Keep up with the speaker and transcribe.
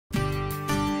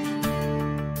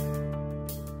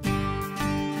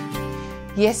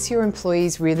Yes, your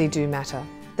employees really do matter.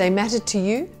 They matter to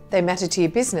you, they matter to your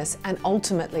business, and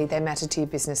ultimately they matter to your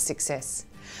business success.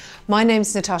 My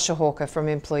name's Natasha Hawker from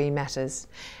Employee Matters,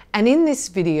 and in this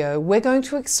video we're going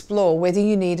to explore whether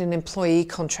you need an employee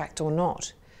contract or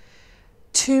not.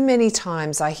 Too many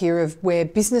times I hear of where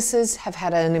businesses have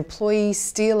had an employee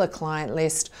steal a client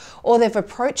list, or they've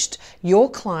approached your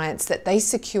clients that they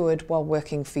secured while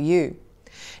working for you.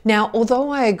 Now, although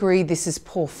I agree this is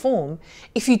poor form,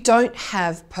 if you don't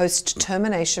have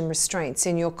post-termination restraints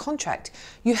in your contract,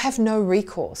 you have no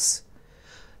recourse.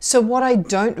 So what I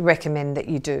don't recommend that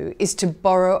you do is to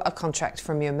borrow a contract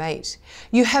from your mate.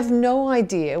 You have no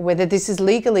idea whether this is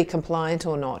legally compliant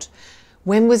or not,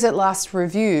 when was it last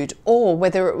reviewed, or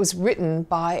whether it was written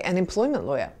by an employment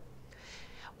lawyer.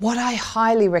 What I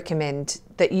highly recommend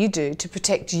that you do to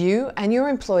protect you and your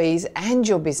employees and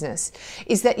your business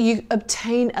is that you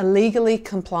obtain a legally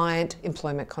compliant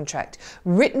employment contract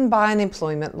written by an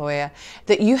employment lawyer,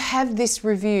 that you have this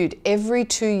reviewed every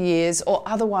 2 years or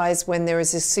otherwise when there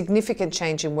is a significant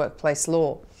change in workplace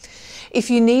law.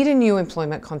 If you need a new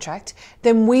employment contract,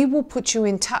 then we will put you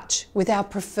in touch with our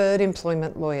preferred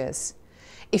employment lawyers.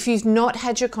 If you've not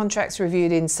had your contracts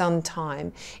reviewed in some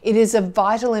time, it is of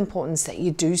vital importance that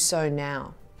you do so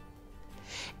now.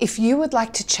 If you would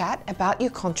like to chat about your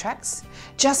contracts,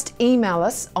 just email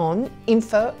us on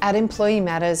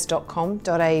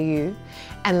info@employeematters.com.au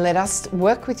and let us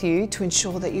work with you to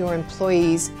ensure that your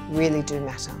employees really do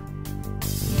matter.